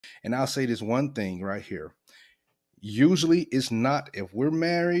And I'll say this one thing right here. Usually it's not if we're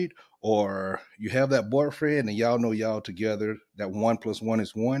married or you have that boyfriend and y'all know y'all together, that one plus one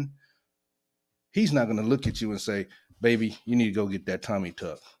is one. He's not going to look at you and say, baby, you need to go get that tummy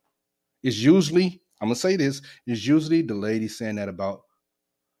tuck. It's usually, I'm going to say this, it's usually the lady saying that about,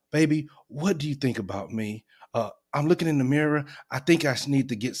 baby, what do you think about me? I'm looking in the mirror. I think I need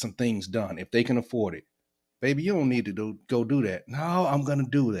to get some things done if they can afford it. Baby, you don't need to go do that. No, I'm going to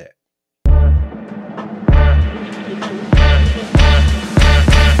do that.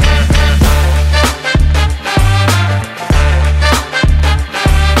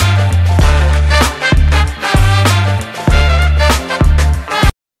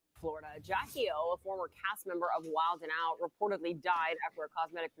 Florida. Jackie O, a former cast member of Wild and Out, reportedly died after a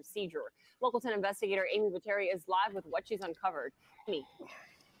cosmetic procedure. Local 10 investigator Amy Viteri is live with what she's uncovered. Amy.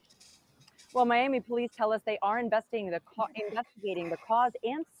 Well, Miami police tell us they are investigating the cause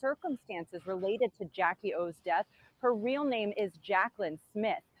and circumstances related to Jackie O's death. Her real name is Jacqueline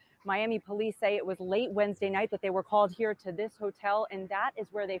Smith. Miami police say it was late Wednesday night that they were called here to this hotel, and that is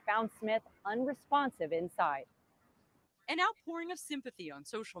where they found Smith unresponsive inside. An outpouring of sympathy on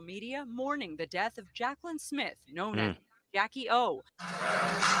social media mourning the death of Jacqueline Smith, known as Jackie O, a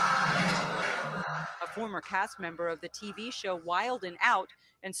former cast member of the TV show Wild and Out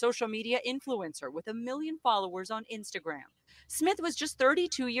and social media influencer with 1 million followers on Instagram. Smith was just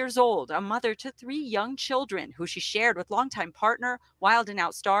 32 years old, a mother to 3 young children who she shared with longtime partner, Wild and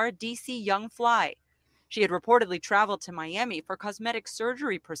Out star DC Young Fly. She had reportedly traveled to Miami for cosmetic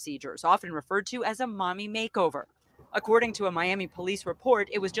surgery procedures, often referred to as a mommy makeover. According to a Miami police report,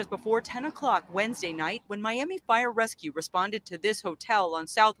 it was just before 10 o'clock Wednesday night when Miami Fire Rescue responded to this hotel on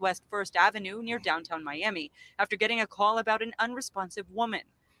Southwest 1st Avenue near downtown Miami after getting a call about an unresponsive woman.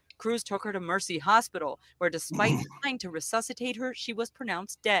 Crews took her to Mercy Hospital, where despite trying to resuscitate her, she was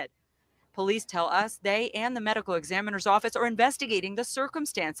pronounced dead. Police tell us they and the medical examiner's office are investigating the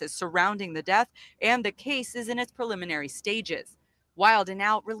circumstances surrounding the death, and the case is in its preliminary stages. Wild and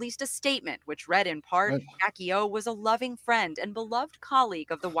Out released a statement which read in part, Jackie O was a loving friend and beloved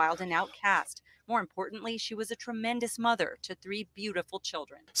colleague of the Wild and Out cast. More importantly, she was a tremendous mother to 3 beautiful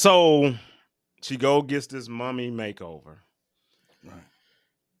children. So she gets this mummy makeover. Right.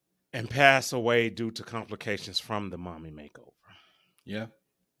 And pass away due to complications from the mommy makeover. Yeah.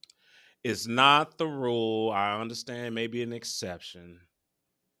 It's not the rule. I understand maybe an exception,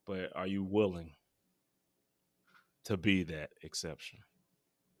 but are you willing to be that exception?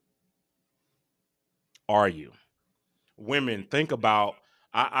 Are you? Women, think about,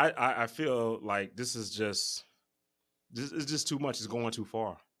 I feel like this is just too much. It's going too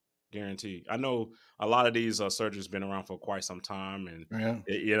far. Guaranteed. I know a lot of these surgeries been around for quite some time, and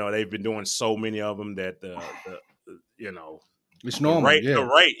they've been doing so many of them that it's normal.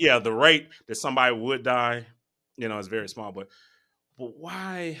 The rate that somebody would die, is very small. But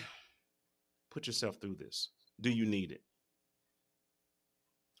why put yourself through this? Do you need it?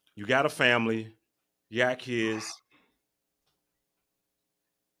 You got a family, you got kids.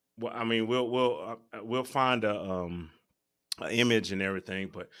 Well, I mean, we'll find a image and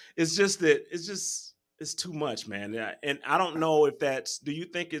everything, but it's too much, man. And I don't know if do you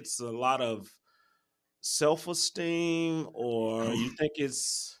think it's a lot of self-esteem, or you think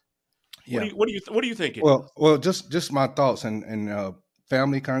it's what do you think well just my thoughts and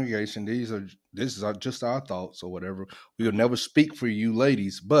family congregation, this is just our thoughts or whatever. We will never speak for you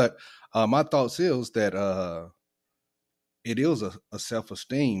ladies, but my thoughts is that it is a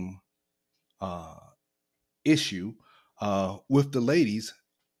self-esteem issue with the ladies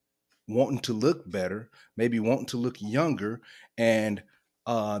wanting to look better, maybe wanting to look younger, and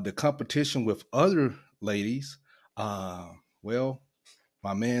the competition with other ladies. Well,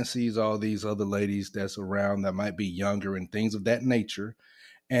 my man sees all these other ladies that's around that might be younger and things of that nature,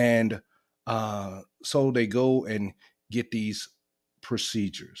 and so they go and get these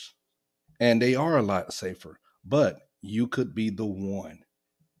procedures, and they are a lot safer, but you could be the one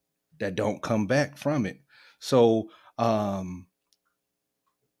that don't come back from it. So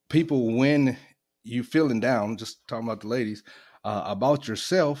people, when you feeling down, just talking about the ladies, about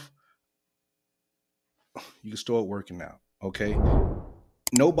yourself, you can start working out. Okay,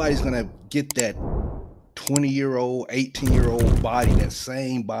 nobody's gonna get that 20-year-old, 18-year-old body, that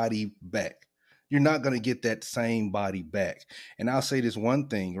same body back. You're not gonna get that same body back. And I'll say this one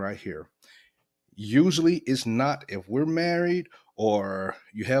thing right here. Usually it's not if we're married or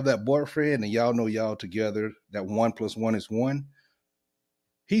you have that boyfriend and y'all know y'all together, that one plus one is one.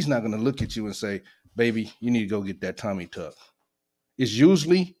 He's not going to look at you and say, baby, you need to go get that tummy tuck. It's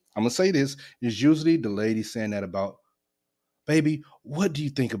usually, I'm going to say this, it's usually the lady saying that about, baby, what do you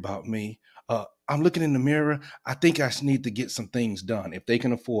think about me? I'm looking in the mirror. I think I need to get some things done if they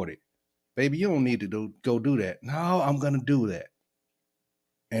can afford it. Baby, you don't need to go do that. No, I'm going to do that.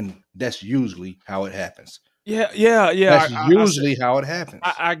 And that's usually how it happens. Yeah. That's usually how it happens.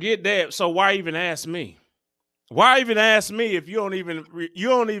 I get that. So why even ask me? Why even ask me if you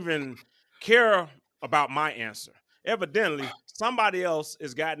don't even care about my answer? Evidently, somebody else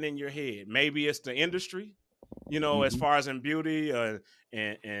has gotten in your head. Maybe it's the industry, as Mhm. far as in beauty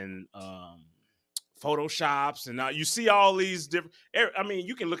and photoshops, and you see all these different. I mean,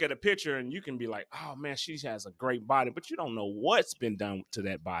 you can look at a picture and you can be like, "Oh man, she has a great body," but you don't know what's been done to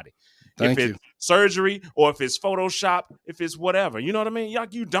that body. If Thank it's you. surgery or if it's Photoshop, if it's whatever, you know what I mean?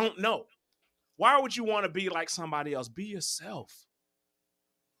 Like, you don't know. Why would you want to be like somebody else? Be yourself.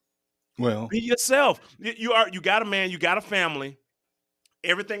 Well, Be yourself. You got a man, you got a family.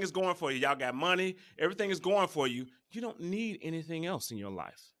 Everything is going for you. Y'all got money. Everything is going for you. You don't need anything else in your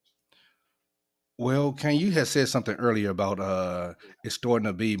life. Well, Ken, you had said something earlier about it's starting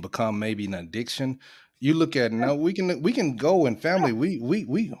to become maybe an addiction. You look at now we can go in family.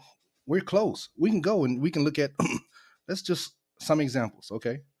 We're close. We can go and we can look at let's just some examples,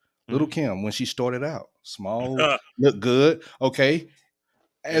 okay? Little Mhm. Kim, when she started out, small, looked good, okay.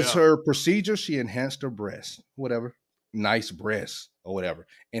 As Yeah. her procedure, she enhanced her breasts, whatever, nice breasts or whatever.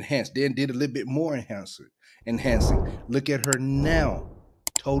 Enhanced, then did a little bit more enhancing. Look at her now,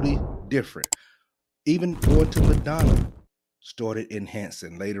 totally different. Even going to Madonna started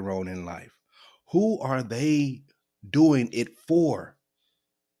enhancing later on in life. Who are they doing it for?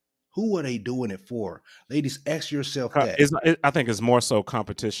 Who are they doing it for? Ladies, ask yourself that. I think it's more so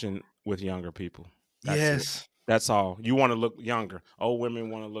competition with younger people. That's it. Yes, That's all. You want to look younger. Old women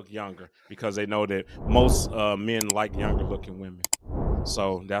want to look younger because they know that most men like younger looking women.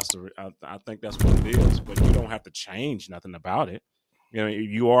 So I think that's what it is. But you don't have to change nothing about it.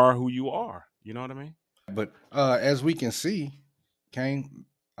 You are who you are. You know what I mean? but as we can see, Kane,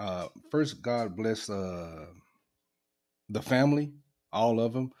 first, God bless the family, all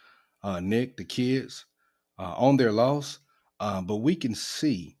of them, Nick, the kids, on their loss. But we can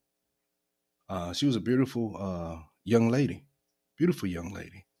see she was a beautiful beautiful young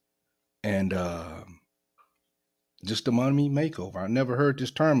lady, and just a mommy makeover. I never heard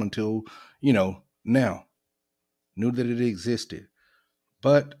this term until now. Knew that it existed,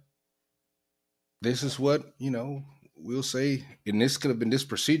 but this is what we'll say. And this could have been this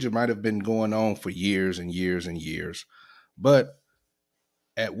procedure might have been going on for years and years and years, but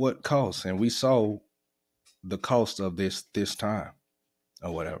at what cost? And we saw the cost of this time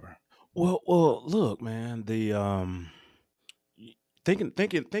or whatever. Well, look, man. Y-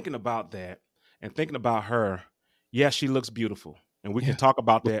 thinking about that and thinking about her. Yeah, she looks beautiful, and we can Yeah. talk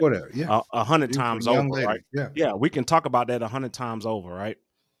about that Before that, yeah. 100 Beautiful times young over, lady. right? Yeah. Yeah, we can talk about that 100 times over, right?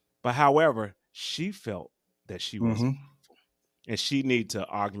 But however, she felt that she was Mm-hmm. beautiful, and she need to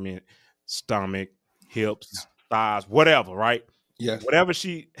augment stomach, hips, thighs, whatever, right? Yes. Whatever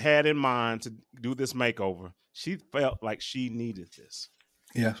she had in mind to do this makeover, she felt like she needed this.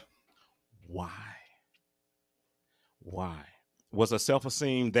 Yes. Why? Why? Was her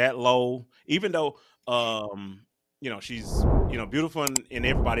self-esteem that low? Even though she's beautiful in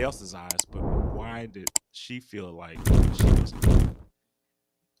everybody else's eyes, but why did she feel like she was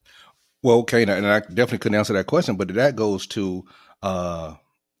Well, okay, and I definitely couldn't answer that question, but that goes to uh,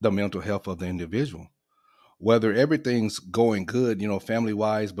 the mental health of the individual. Whether everything's going good, family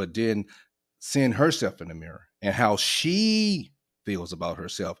wise, but then seeing herself in the mirror and how she feels about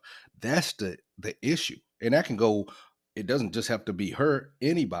herself, that's the issue. And that can go, it doesn't just have to be her,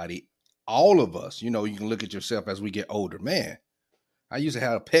 anybody, all of us. You can look at yourself as we get older. Man, I used to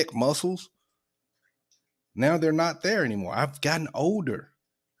have pec muscles. Now they're not there anymore. I've gotten older.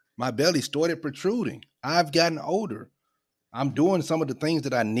 My belly started protruding. I've gotten older. I'm doing some of the things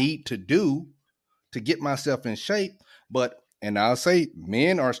that I need to do to get myself in shape. And I'll say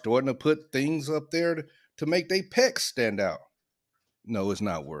men are starting to put things up there to make their pecs stand out. No, it's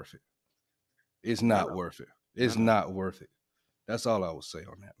not worth it. It's no, not no, worth it. no, It's no. not worth it. That's all I would say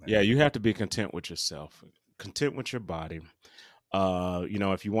on that, man. Yeah, you have to be content with yourself, content with your body.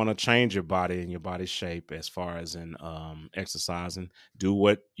 If you want to change your body and your body shape as far as in exercising, do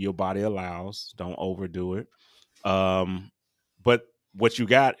what your body allows. Don't overdo it. But what you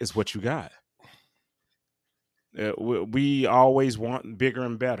got is what you got. We always want bigger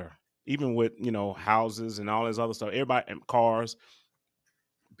and better, even with houses and all this other stuff. Everybody and cars,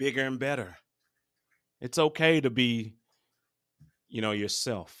 bigger and better. It's okay to be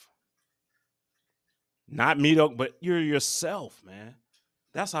yourself, not mediocre, but you're yourself, man.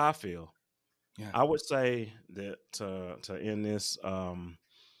 That's how I feel. Yeah. I would say that to end this,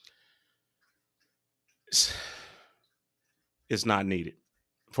 it's not needed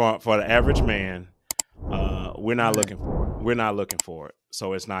for the average man. We're not Right. looking for it. We're not looking for it,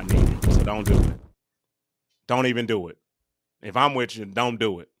 so it's not needed. So don't do it. Don't even do it. If I'm with you, don't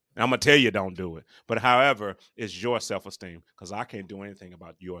do it. And I'm gonna tell you don't do it. But however, it's your self-esteem because I can't do anything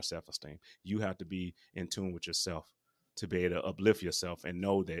about your self-esteem. You have to be in tune with yourself to be able to uplift yourself and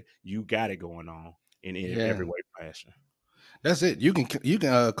know that you got it going on in Yeah. every way fashion. That's it. You can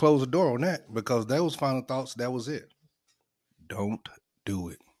close the door on that because those final thoughts. That was it. Don't do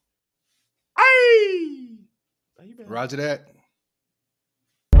it. Hey, you better. Roger that.